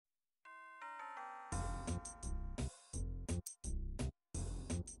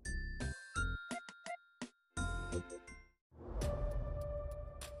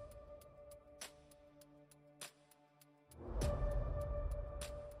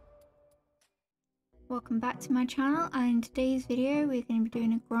Welcome back to my channel, and in today's video we're going to be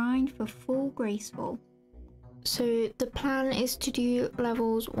doing a grind for full Graceful. So the plan is to do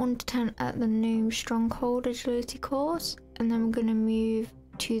levels 1 to 10 at the Gnome Stronghold agility course, and then we're going to move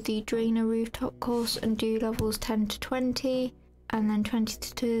to the Drainer rooftop course and do levels 10 to 20, and then 20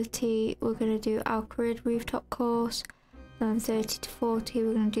 to 30 we're going to do Alcarid rooftop course, then 30 to 40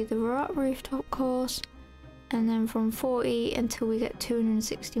 we're going to do the Rot rooftop course, and then from 40 until we get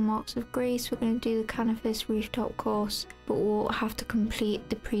 260 marks of grace we're going to do the Canifis rooftop course, but we'll have to complete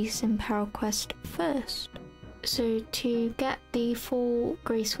the Priests in Peril quest first. So to get the full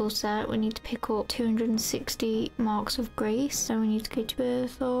Graceful set we need to pick up 260 marks of grace, so we need to go to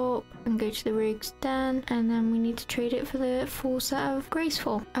Berthorpe and go to the Rogue's Den, and then we need to trade it for the full set of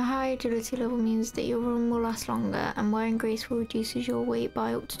Graceful. A high agility level means that your run will last longer, and wearing Graceful reduces your weight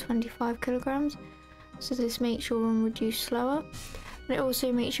by up to 25 kilograms. So this makes your run reduce slower, and it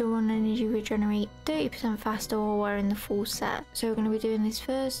also makes your run energy regenerate 30% faster while wearing the full set. So we're going to be doing this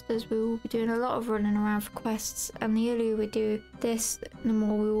first, as we will be doing a lot of running around for quests, and the earlier we do this the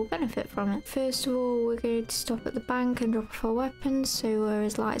more we will benefit from it. First of all we're going to stop at the bank and drop off our weapons so we're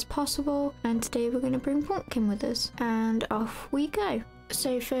as light as possible, and today we're going to bring Pumpkin with us, and off we go.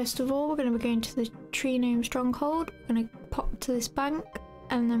 So first of all we're going to be going to the Tree Gnome Stronghold. We're going to pop to this bank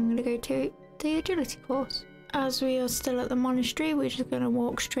and then we're going to go to the agility course. As we are still at the monastery we're just going to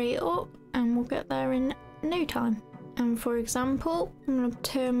walk straight up and we'll get there in no time. And for example I'm going to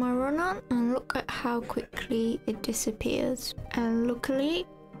turn my run on and look at how quickly it disappears, and luckily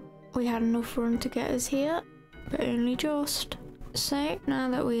we had enough run to get us here, but only just. So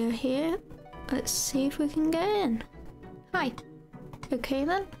now that we are here, let's see if we can get in. Hi. Okay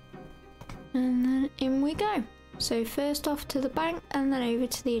then, and then in we go. So first off to the bank and then over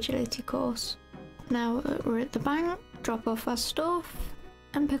to the agility course. Now that we're at the bank, drop off our stuff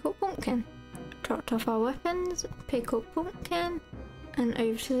and pick up Pumpkin. Dropped off our weapons, pick up Pumpkin, and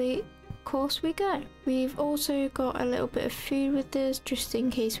over to the course we go. We've also got a little bit of food with us just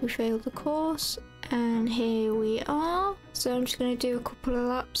in case we fail the course, and here we are. So I'm just going to do a couple of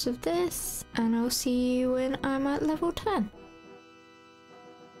laps of this and I'll see you when I'm at level 10.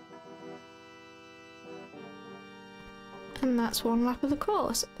 And that's one lap of the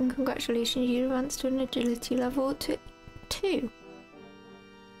course, and congratulations, you advanced to an agility level to 2.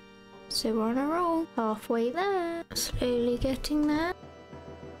 So we're on a roll, halfway there, slowly getting there.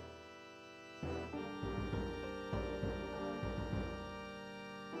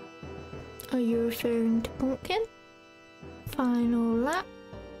 Are you referring to Pumpkin? Final lap,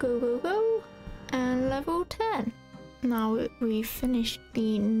 go go go, and level 10. Now we've finished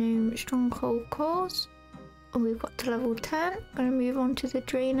the Gnome Stronghold course. We've got to level 10, I'm going to move on to the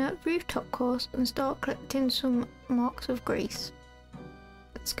Drainer rooftop course and start collecting some marks of grace.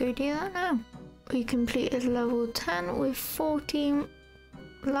 Let's go do that now. We completed level 10 with 14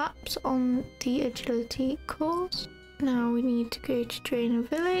 laps on the agility course. Now we need to go to Drainer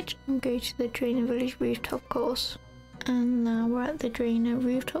Village and go to the Drainer Village rooftop course. And now we're at the Drainer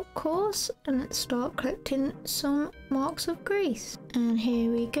rooftop course, and let's start collecting some marks of grace. And here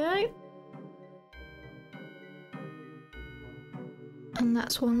we go. And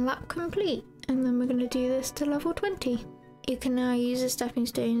that's one lap complete, and then we're going to do this to level 20. You can now use the stepping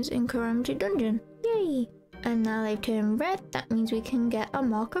stones in Calamity Dungeon. Yay! And now they've turned red, that means we can get a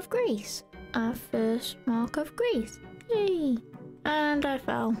mark of grace. Our first mark of grace. Yay! And I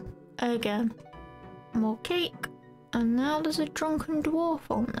fell. Again. More cake. And now there's a drunken dwarf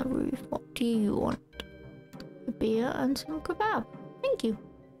on the roof. What do you want? A beer and some kebab. Thank you.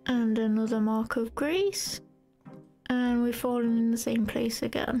 And another mark of grace. And we've fallen in the same place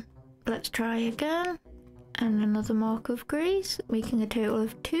again. Let's try again. And another mark of grace, making a total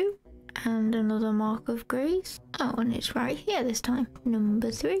of 2. And another mark of grace. Oh, and it's right here this time.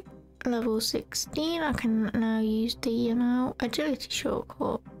 Number 3. Level 16, I can now use the agility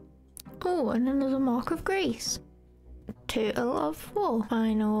shortcut. Oh, and another mark of grace. Total of 4.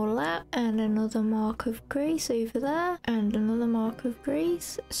 Final lap, and another mark of grace over there. And another mark of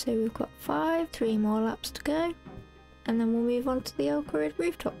grace. So we've got 5, 3 more laps to go. And then we'll move on to the Alcarid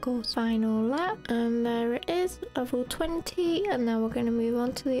rooftop course. Final lap, and there it is, level 20, and now we're going to move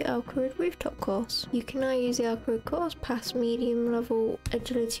on to the Alcarid rooftop course. You can now use the Alcarid course past medium level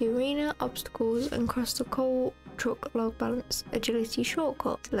agility arena, obstacles, and cross the coal truck log balance agility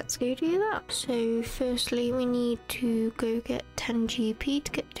shortcut. Let's go do that. So firstly we need to go get 10 GP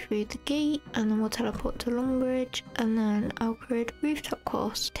to get through the gate, and then we'll teleport to Longbridge, and then Alcarid rooftop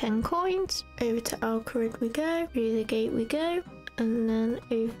course. 10 coins. Over to Alcarid we go, through the gate we go, and then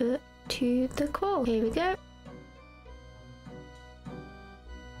over to the core. Here we go.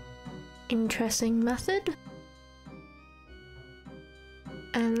 interesting method.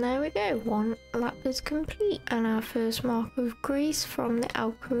 And there we go, 1 lap is complete. And our first mark of grease from the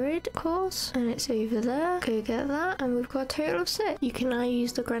Ecay course, and it's over there. Go get that, and we've got a total of 6. You can now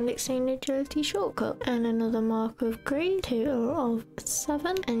use the Grand Exchange agility shortcut. And another mark of grease, total of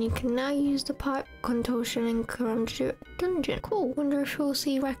 7. And you can now use the pipe contortion and conjure dungeon. Cool, wonder if we'll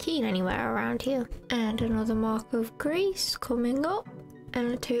see Rakeen anywhere around here. And another mark of grease coming up,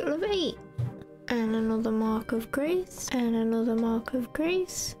 and a total of 8. And another mark of grease, and another mark of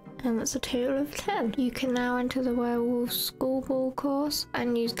grease, and that's a total of 10. You can now enter the Werewolf Schoolball course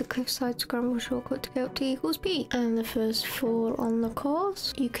and use the Cliffside Scramble shortcut to get up to Eagles Peak. And the first fall on the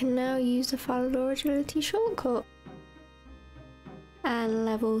course, you can now use the Falador agility shortcut. At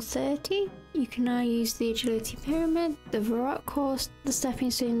level 30, you can now use the Agility Pyramid, the Varrock course, the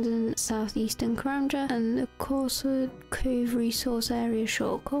Stepping Stones in Southeastern Karanja, and the Corsa Cove Resource Area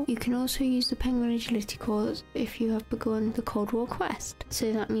shortcut. You can also use the Penguin Agility course if you have begun the Cold War quest.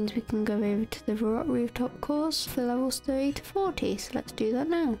 So that means we can go over to the Varrock Rooftop course for levels 30 to 40, so let's do that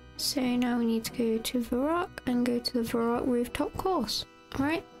now. So now we need to go to Varrock and go to the Varrock Rooftop course.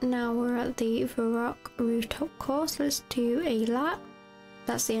 Alright, now we're at the Varrock Rooftop course, let's do a lap.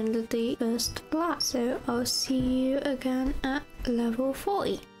 That's the end of the first lap, so I'll see you again at level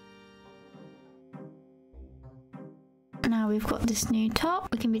 40. Now we've got this new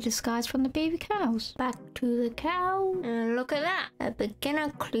top, we can be disguised from the baby cows. Back to the cow, and look at that, a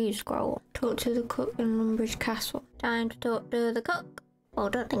beginner clue scroll. Talk to the cook in Lumbridge Castle. Time to talk to the cook. Well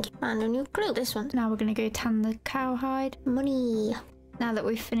done, thank you. Found a new clue, this one. Now we're going to go tan the cowhide. Money. Now that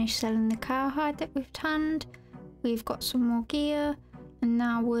we've finished selling the cowhide that we've tanned, we've got some more gear. And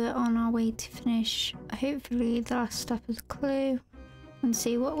now we're on our way to finish, hopefully, the last step of the clue and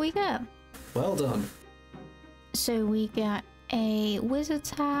see what we get. Well done. So we get a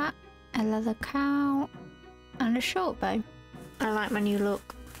wizard's hat, a leather cow, and a short bow. I like my new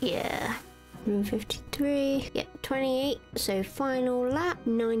look. Yeah. Room 53. Yeah, 28. So final lap,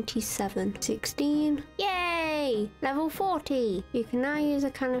 97. 16. Yay! Level 40. You can now use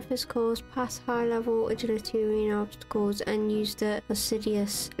the Canopus course, pass high level agility arena obstacles, and use the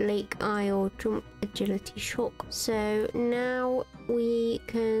Assidious Lake Isle jump agility shortcut. So now we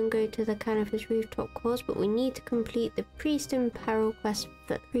can go to the Canopus rooftop course, but we need to complete the Priest in Peril quest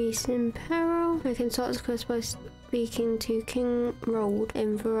first. Priest in Peril. I can start this quest by speaking to King Rold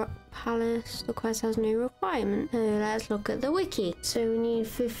in Varrock Palace. The quest has no requirement. So let's look at the wiki. So we need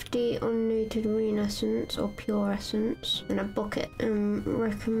 50 unnoted rune essence or pure essence and a bucket.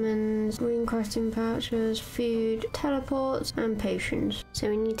 Recommends rune crafting pouches, food, teleports, and potions. So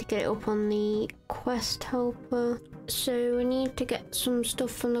we need to get it up on the quest helper. So we need to get some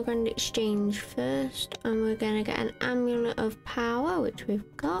stuff from the Grand Exchange first, and we're going to get an amulet of power, which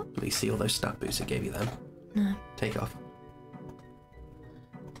we've got. Let me see all those stat boosts I gave you then. No. Take it off.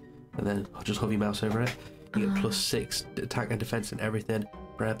 And then I'll just hover your mouse over it. You get +6 attack and defense and everything,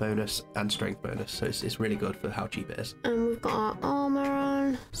 prayer bonus and strength bonus. So it's really good for how cheap it is. And we've got our armor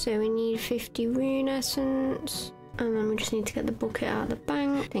on. So we need 50 rune essence. And then we just need to get the bucket out of the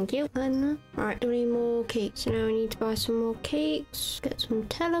bank. Thank you. Alright, we need more cakes. So now we need to buy some more cakes. Get some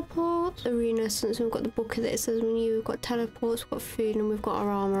teleports. The rune essence. We've got the bucket that it says we need. We've got teleports, we've got food, and we've got our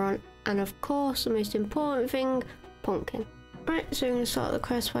armor on. And of course, the most important thing, pumpkin. Right, so we're going to start the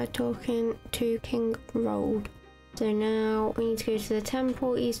quest by talking to King Rold. So now we need to go to the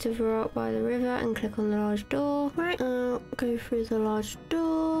temple east of Varrock by the river and click on the large door. Right, go through the large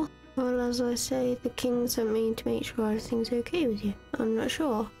door. Well, as I say, the king sent me to make sure everything's okay with you. I'm not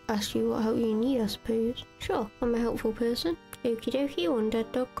sure. Ask you what help you need, I suppose. Sure, I'm a helpful person. Okie dokie, one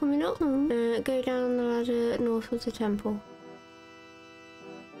dead dog coming up. Go down the ladder north of the temple.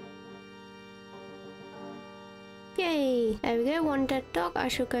 Yay! There we go, one dead dog. I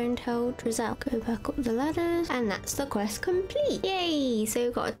shall go and tell Drizel. Go back up the ladders, and that's the quest complete. Yay! So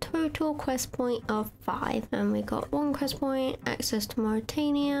we've got a total quest point of 5, and we got 1 quest point, access to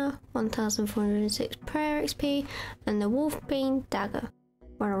Mauritania, 1406 prayer XP, and the Wolfbane dagger.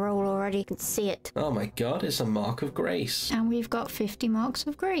 We're on a roll already, you can see it. Oh my god, it's a mark of grace. And we've got 50 marks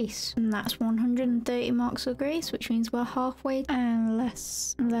of grace. And that's 130 marks of grace, which means we're halfway and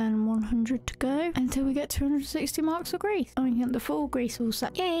less than 100 to go until we get 260 marks of grace. And we get the full Graceful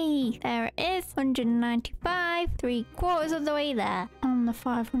set. Yay! There it is, 195, 3/4 of the way there. On the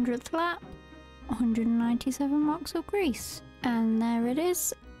 500th lap, 197 marks of grace. And there it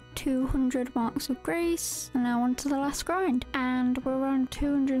is. 200 marks of grace, and now on to the last grind. And we're on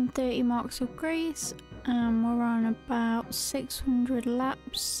 230 marks of grace, and we're on about 600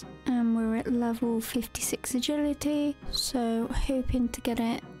 laps, and we're at level 56 agility, so hoping to get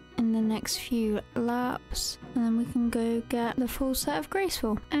it in in the next few laps, and then we can go get the full set of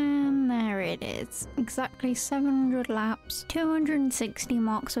Graceful. And there it is, exactly 700 laps, 260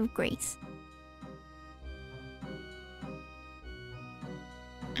 marks of grace.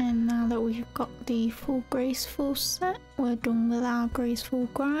 And now that we've got the full Graceful set, we're done with our Graceful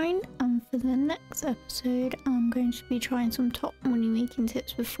grind, and for the next episode I'm going to be trying some top money making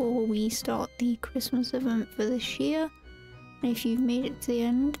tips before we start the Christmas event for this year. And if you've made it to the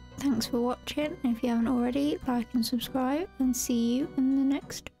end, thanks for watching, and if you haven't already, like and subscribe, and see you in the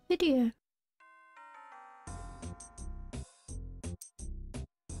next video.